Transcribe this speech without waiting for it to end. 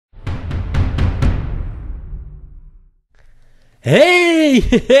Hey,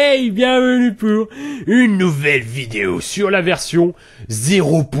 hey, bienvenue pour une nouvelle vidéo sur la version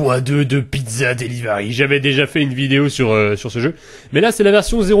 0.2 de Pizza Delivery. J'avais déjà fait une vidéo sur ce jeu, mais là c'est la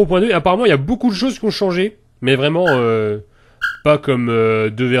version 0.2 et apparemment il y a beaucoup de choses qui ont changé, mais vraiment pas comme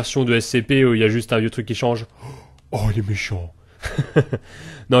deux versions de SCP où il y a juste un vieux truc qui change. Oh, il est méchant.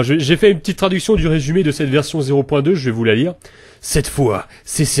 Non, j'ai fait une petite traduction du résumé de cette version 0.2, je vais vous la lire. Cette fois,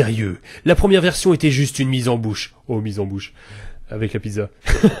 c'est sérieux. La première version était juste une mise en bouche. Oh, mise en bouche. Avec la pizza.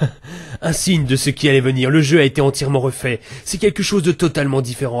 Un signe de ce qui allait venir. Le jeu a été entièrement refait. C'est quelque chose de totalement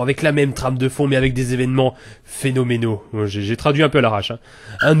différent, avec la même trame de fond, mais avec des événements phénoménaux. J'ai traduit un peu à l'arrache. Hein.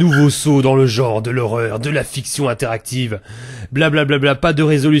 Un nouveau saut dans le genre de l'horreur, de la fiction interactive. Blablabla, bla bla, pas de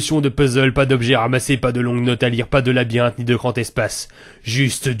résolution de puzzle, pas d'objets ramassés, pas de longues notes à lire, pas de labyrinthe ni de grand espace.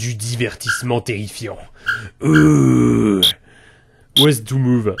 Juste du divertissement terrifiant. Where's to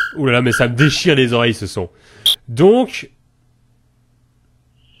move? Ouh là là, mais ça me déchire les oreilles ce son. Donc...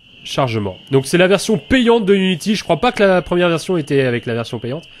 chargement. Donc c'est la version payante de Unity. Je crois pas que la première version était avec la version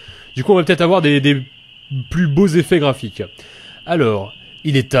payante. Du coup on va peut-être avoir des plus beaux effets graphiques. Alors,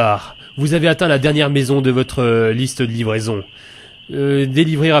 il est tard. Vous avez atteint la dernière maison de votre liste de livraison.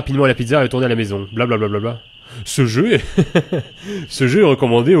 Délivrez rapidement la pizza et retournez à la maison. Blablabla. Bla bla bla. Ce jeu est... ce jeu est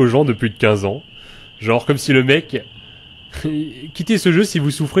recommandé aux gens de plus de 15 ans. Genre comme si le mec... quittez ce jeu si vous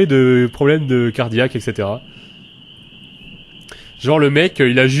souffrez de problèmes de cardiaque, etc. Genre le mec,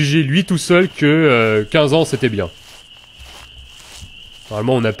 il a jugé lui tout seul que 15 ans c'était bien.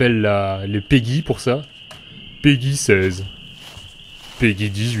 Normalement on appelle les Peggy pour ça. Peggy 16. Peggy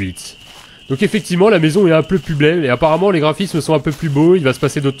 18. Donc effectivement la maison est un peu plus belle et apparemment les graphismes sont un peu plus beaux, il va se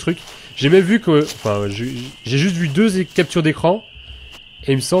passer d'autres trucs. J'ai même vu que... enfin j'ai juste vu deux captures d'écran.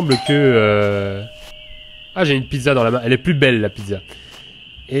 Et il me semble que... ah j'ai une pizza dans la main, elle est plus belle la pizza.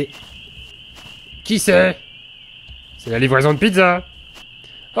 Et... qui c'est ? C'est la livraison de pizza.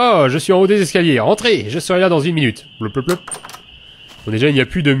 Oh, je suis en haut des escaliers. Rentrez, je serai là dans une minute. Blop, blop, blop. Bon, déjà, il n'y a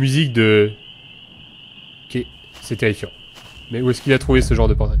plus de musique de... ok, c'est terrifiant. Mais où est-ce qu'il a trouvé ce genre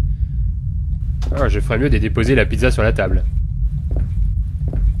de portrait? Ah, je ferais mieux de déposer la pizza sur la table.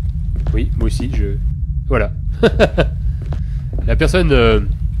 Oui, moi aussi, je... voilà. La personne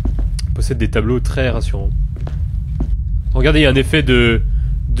possède des tableaux très rassurants. Regardez, il y a un effet de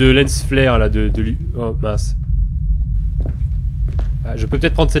lens flare, là, oh, mince. Ah, je peux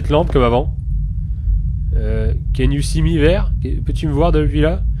peut-être prendre cette lampe comme avant. Can you see me vert? Peux-tu me voir depuis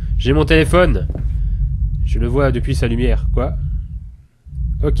là? J'ai mon téléphone. Je le vois depuis sa lumière. Quoi?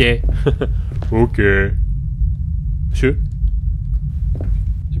 Ok. Ok. Monsieur?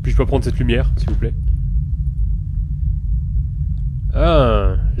 Et puis je peux prendre cette lumière, s'il vous plaît?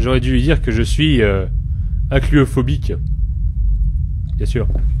 Ah, j'aurais dû lui dire que je suis acluophobique. Bien sûr.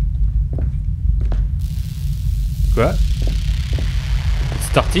 Quoi?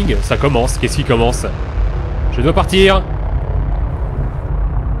 Starting, ça commence. Qu'est-ce qui commence? Je dois partir.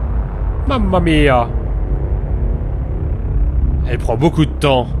 Mamma mia. Elle prend beaucoup de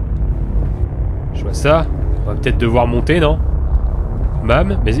temps. Je vois ça. On va peut-être devoir monter, non?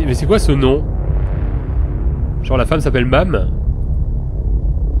 Mam? Mais c'est quoi ce nom? Genre la femme s'appelle Mam?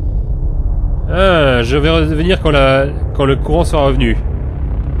 Ah, je vais revenir quand le courant sera revenu.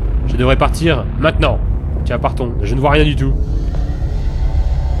 Je devrais partir maintenant. Tiens, partons. Je ne vois rien du tout.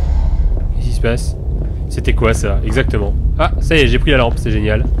 Qu'est-ce qui se passe? C'était quoi ça? Exactement. Ah, ça y est, j'ai pris la lampe, c'est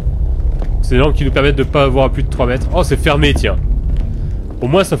génial. C'est des lampes qui nous permettent de pas avoir à plus de 3 mètres. Oh, c'est fermé, tiens. Au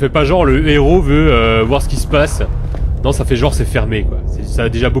moins, ça fait pas genre le héros veut voir ce qui se passe. Non, ça fait genre c'est fermé, quoi. Ça a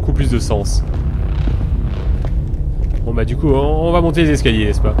déjà beaucoup plus de sens. Bon, bah du coup, on va monter les escaliers,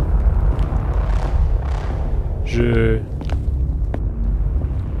 n'est-ce pas?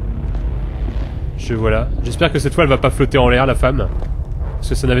 Voilà. J'espère que cette fois, elle va pas flotter en l'air, la femme. Parce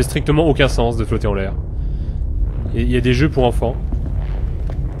que ça n'avait strictement aucun sens de flotter en l'air. Il y a des jeux pour enfants.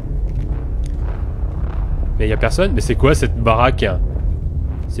 Mais il y a personne. Mais c'est quoi cette baraque?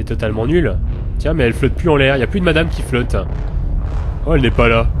 C'est totalement nul. Tiens, mais elle flotte plus en l'air. Il y a plus de madame qui flotte. Oh, elle n'est pas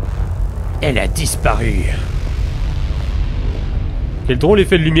là. Elle a disparu. Quel drôle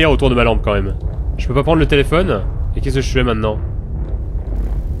effet de lumière autour de ma lampe quand même. Je peux pas prendre le téléphone. Et qu'est-ce que je fais maintenant?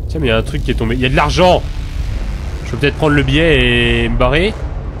 Tiens, mais il y a un truc qui est tombé. Il y a de l'argent! Je peux peut-être prendre le billet et me barrer.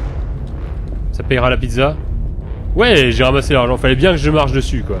 Ça payera la pizza. Ouais, j'ai ramassé l'argent. Fallait bien que je marche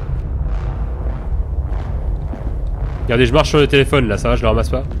dessus, quoi. Regardez, je marche sur le téléphone, là. Ça va, je le ramasse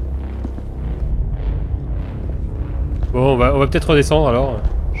pas. Bon, on va peut-être redescendre, alors.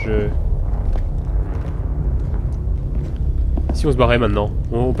 Si on se barrait maintenant.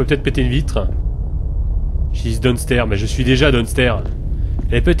 On peut peut-être péter une vitre. She's downstairs. Mais je suis déjà downstairs.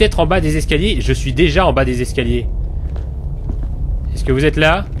 Elle est peut-être en bas des escaliers. Je suis déjà en bas des escaliers. Est-ce que vous êtes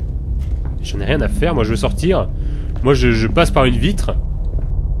là? J'en ai rien à faire, moi je veux sortir. Moi je passe par une vitre.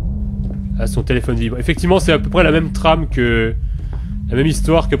 Ah, son téléphone vibre. Effectivement, c'est à peu près la même trame que... La même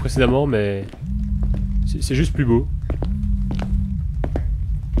histoire que précédemment, mais... C'est juste plus beau.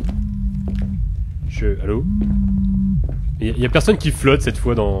 Allô? Il y a personne qui flotte cette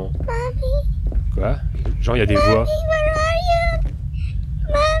fois dans... Quoi? Genre il y a des voix.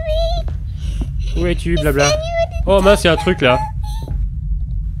 Où es-tu? Blabla. Oh mince, il y a un truc là.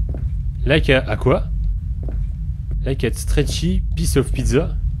 Like à quoi? Like a stretchy piece of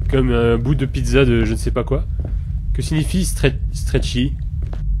pizza. Comme un bout de pizza de je ne sais pas quoi. Que signifie stretchy?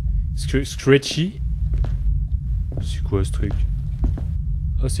 Stretchy? C'est quoi ce truc?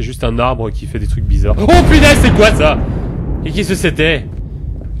 Oh, c'est juste un arbre qui fait des trucs bizarres. Oh punaise, c'est quoi ça? Et qu'est-ce que c'était?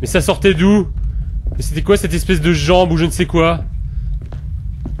 Mais ça sortait d'où? Mais c'était quoi cette espèce de jambe ou je ne sais quoi?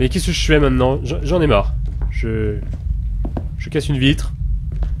 Mais qu'est-ce que je fais maintenant? J'en ai marre. Je casse une vitre.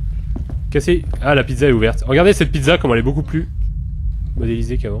 Casser... Ah, la pizza est ouverte. Regardez cette pizza, comme elle est beaucoup plus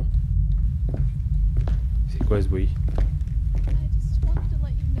modélisée qu'avant. C'est quoi ce bruit?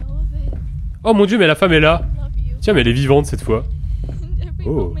 Oh mon dieu, mais la femme est là. Tiens, mais elle est vivante cette fois.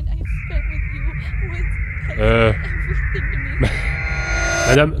 Oh.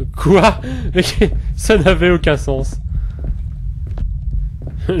 Madame, quoi? Ça n'avait aucun sens.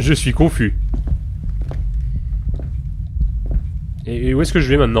 Je suis confus. Et où est-ce que je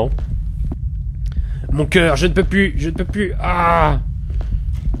vais maintenant? Mon cœur, je ne peux plus, je ne peux plus. Ah!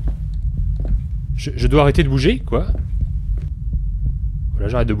 Je dois arrêter de bouger, quoi? Voilà,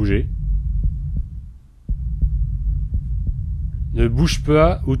 j'arrête de bouger. Ne bouge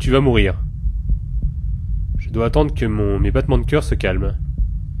pas ou tu vas mourir. Je dois attendre que mes battements de cœur se calment.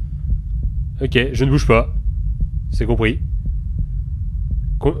 Ok, je ne bouge pas. C'est compris.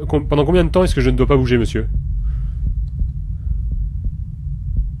 Pendant combien de temps est-ce que je ne dois pas bouger, monsieur?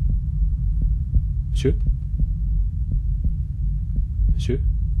 Monsieur? Monsieur?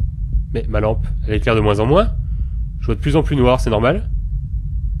 Mais ma lampe, elle éclaire de moins en moins. Je vois de plus en plus noir, c'est normal?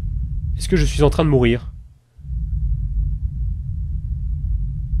 Est-ce que je suis en train de mourir?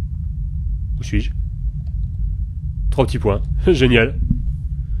 Où suis-je? 3 petits points. Génial.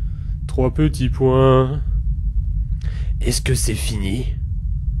 3 petits points. Est-ce que c'est fini?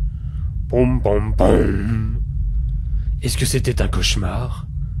 Pom pom pom. Est-ce que c'était un cauchemar?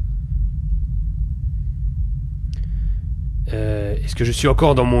 Est-ce que je suis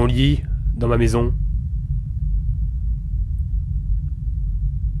encore dans mon lit, dans ma maison?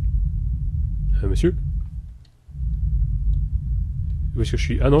 Monsieur? Où est-ce que je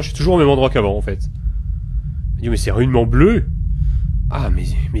suis? Ah non, je suis toujours au même endroit qu'avant, en fait. Mais c'est rudement bleu. Ah, mes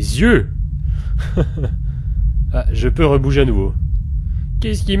yeux. Ah, je peux rebouger à nouveau.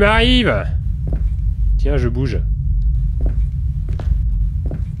 Qu'est-ce qui m'arrive? Tiens, je bouge.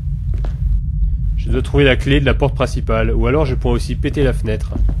 Je dois trouver la clé de la porte principale. Ou alors je pourrais aussi péter la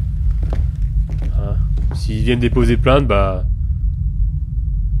fenêtre. Hein? S'ils viennent déposer plainte, bah...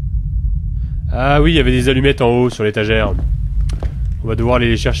 Ah oui, il y avait des allumettes en haut sur l'étagère. On va devoir aller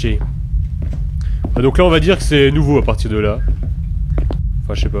les chercher. Ah, donc là, on va dire que c'est nouveau à partir de là.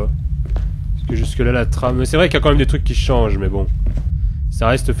 Enfin, je sais pas. Parce que jusque là, la trame... C'est vrai qu'il y a quand même des trucs qui changent, mais bon. Ça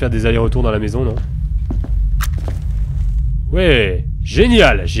reste faire des allers-retours dans la maison, non? Ouais,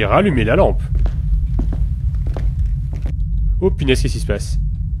 génial! J'ai rallumé la lampe. Oh punaise, qu'est-ce qui se passe?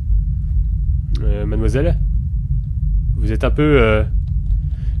 Mademoiselle? Vous êtes un peu...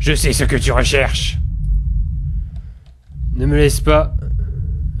 Je sais ce que tu recherches! Ne me laisse pas...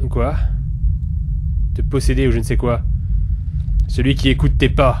 Quoi? Te posséder ou je ne sais quoi. Celui qui écoute tes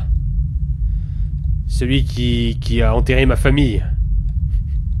pas. Celui qui a enterré ma famille.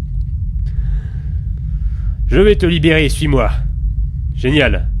 Je vais te libérer, suis-moi.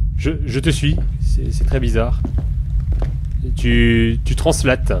 Génial. Je te suis. C'est très bizarre. Tu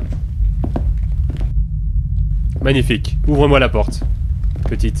translates. Magnifique. Ouvre-moi la porte.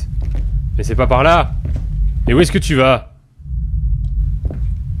 Petite. Mais c'est pas par là. Mais où est-ce que tu vas?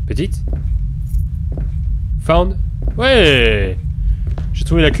 Petite? Found? Ouais! J'ai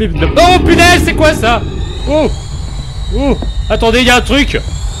trouvé la clé de la... Oh punaise, c'est quoi ça? Oh! Oh! Attendez, il y a un truc!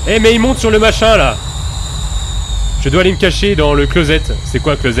 Eh mais il monte sur le machin là! Je dois aller me cacher dans le closet. C'est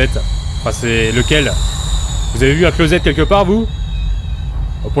quoi un closet? Enfin c'est lequel? Vous avez vu un closet quelque part vous?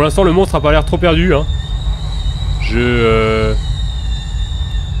 Pour l'instant le monstre a pas l'air trop perdu hein.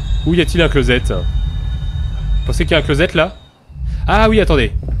 Où y a-t-il un closet? Vous pensez qu'il y a un closet là? Ah oui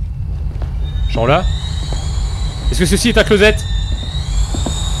attendez. Genre là? Est-ce que ceci est un closet?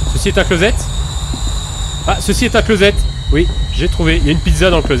 Ceci est un closet? Ah, ceci est un closet. Oui, j'ai trouvé. Il y a une pizza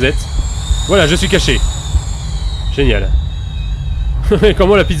dans le closet. Voilà, je suis caché. Génial.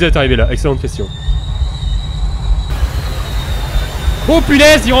 Comment la pizza est arrivée là? Excellente question. Oh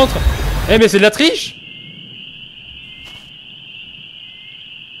punaise, il rentre! Eh mais c'est de la triche!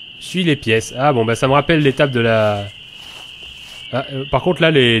 Suis les pièces. Ah bon bah ça me rappelle l'étape de la... Ah, par contre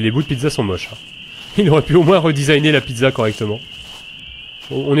là les bouts de pizza sont moches. Hein. Il aurait pu au moins redesigner la pizza correctement.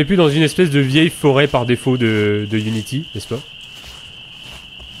 On n'est plus dans une espèce de vieille forêt par défaut de Unity, n'est-ce pas?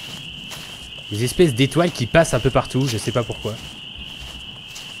 Des espèces d'étoiles qui passent un peu partout, je sais pas pourquoi.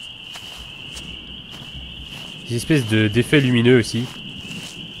 Des espèces d'effets lumineux aussi.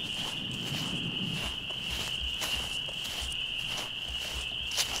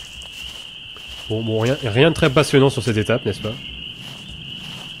 Bon, rien de très passionnant sur cette étape, n'est-ce pas?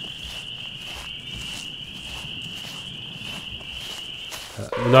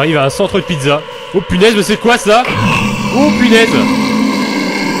 On arrive à un centre de pizza. Oh punaise, mais c'est quoi ça? Oh punaise!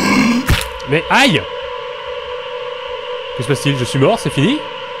 Mais aïe! Que se passe-t-il? Je suis mort, c'est fini?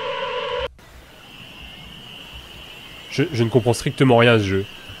 Je ne comprends strictement rien à ce jeu.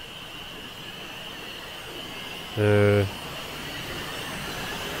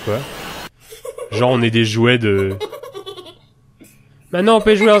 Quoi? Genre on est des jouets de... Maintenant on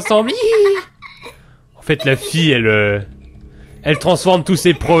peut jouer ensemble. En fait la fille elle transforme tous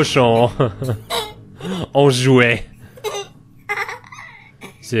ses proches en... en jouets.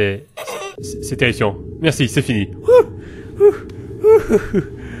 C'est terrifiant. Merci, c'est fini.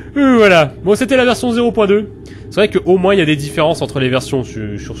 Voilà. Bon, c'était la version 0.2. C'est vrai qu'au moins il y a des différences entre les versions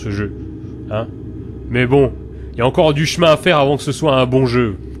sur ce jeu. Hein? Mais bon, il y a encore du chemin à faire avant que ce soit un bon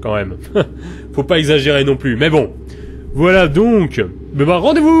jeu, quand même. Faut pas exagérer non plus. Mais bon. Voilà donc.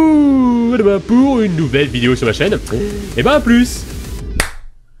 Rendez-vous pour une nouvelle vidéo sur ma chaîne. Et à plus.